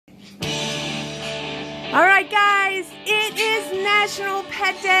All right, guys, it is National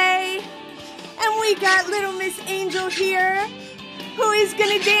Pet Day, and we got little Miss Angel here, who is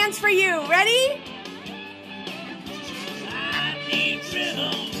gonna dance for you. Ready? I need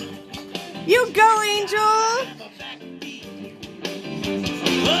rhythm. You go, Angel.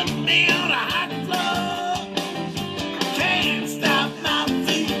 Put me on a hot floor. Can't stop my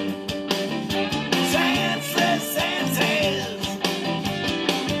feet. Sand says,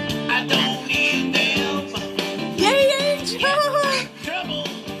 I don't need them. Yay, Angel. Trouble.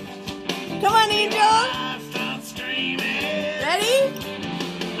 Come on, Angel. I start screaming. Ready?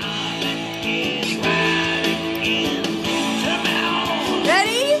 It's right again. Come on.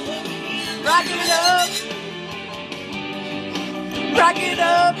 Ready? Rock it up. Rock it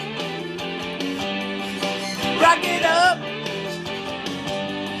up. Rock it up.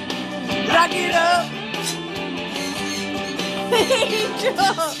 Rock it up. Angel.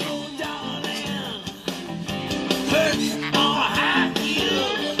 Oh, darling. Perch on a high heel.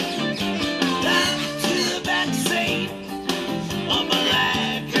 Down to the back seat of a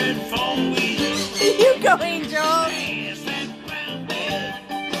lacquered four-wheel. You go, Angel. Dance that round bed.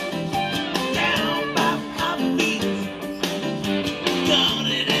 Down by my feet. Gun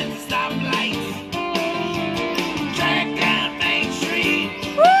it at the stoplight. Track down Main Street.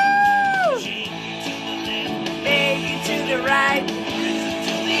 Woo! Shake it to the left. Make it to the right. Press it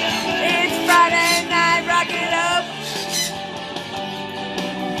to the other. It's Friday night. Rock it up.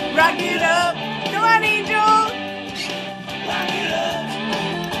 Rock it up. Come on, Angel. Rock it up.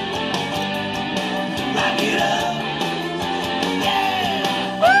 Rock it up.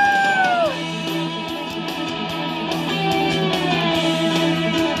 Yeah. Woo!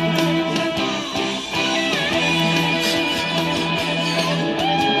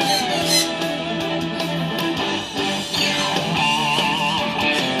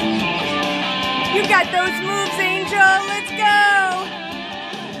 You got those moves, Angel. Let's go.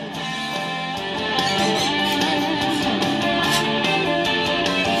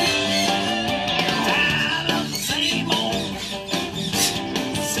 Tired of the same old,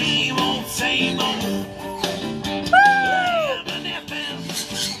 same old, same old. Woo! An FM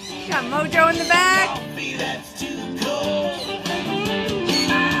Got Mojo in the back. coffee that's too cold.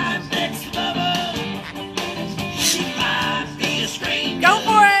 My next lover, she might be a stranger. Go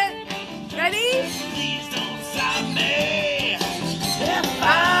for it. Ready? Please don't stop me if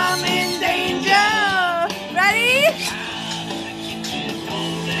I'm in danger. Ready? I'm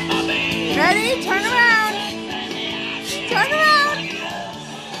cold in my bed. Ready? Turn around. Turn around.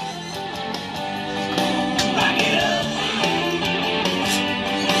 Rock it up.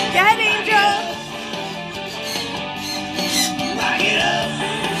 Go ahead, Angel. Rock it up.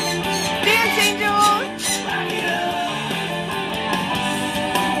 Dance, Angel. Rock it up.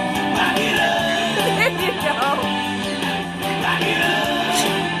 Rock it up. There you go. Rock it up.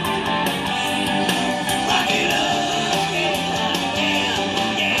 Rock it up.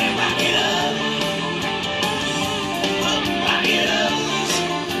 Yeah, rock it up. Rock it up.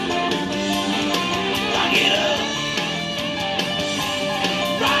 Rock it up.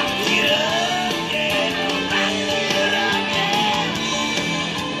 Rock it up. Yeah, rock it up. Yeah.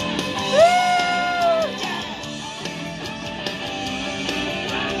 Woo!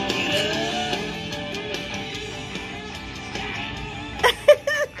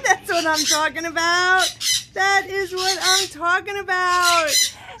 That's what I'm talking about. That is what I'm talking about.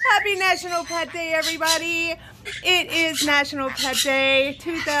 Happy National Pet Day, everybody. It is National Pet Day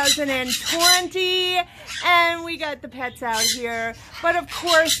 2020, and we got the pets out here. But of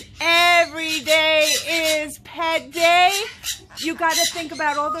course, every day is Pet Day. You got to think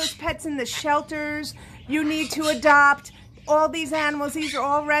about all those pets in the shelters. You need to adopt all these animals. These are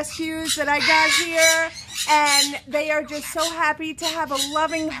all rescues that I got here, and they are just so happy to have a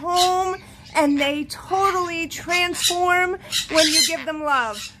loving home, and they totally transform when you give them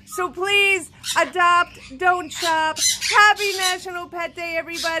love. So please adopt, don't shop. Happy National Pet Day,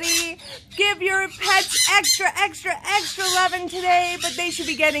 everybody. Give your pets extra, extra, extra loving today, but they should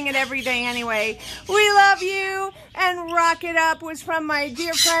be getting it every day anyway. We love you. And Rock It Up was from my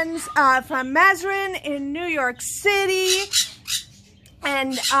dear friends from Mazarin in New York City.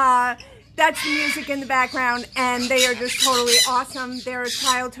 And that's the music in the background, and they are just totally awesome. They're a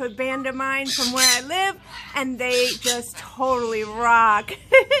childhood band of mine from where I live, and they just totally rock.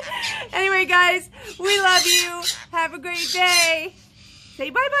 Anyway, guys, we love you. Have a great day. Say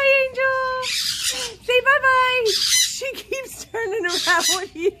bye-bye, Angel. Say bye-bye. She keeps turning around. What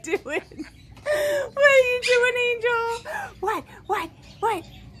are you doing? What are you doing, Angel? What?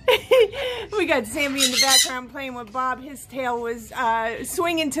 We got Sammy in the background playing with Bob. His tail was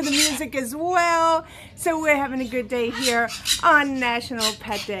swinging to the music as well. So we're having a good day here on National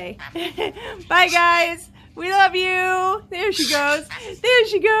Pet Day. Bye, guys. We love you. There she goes. There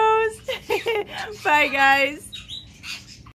she goes. Bye, guys.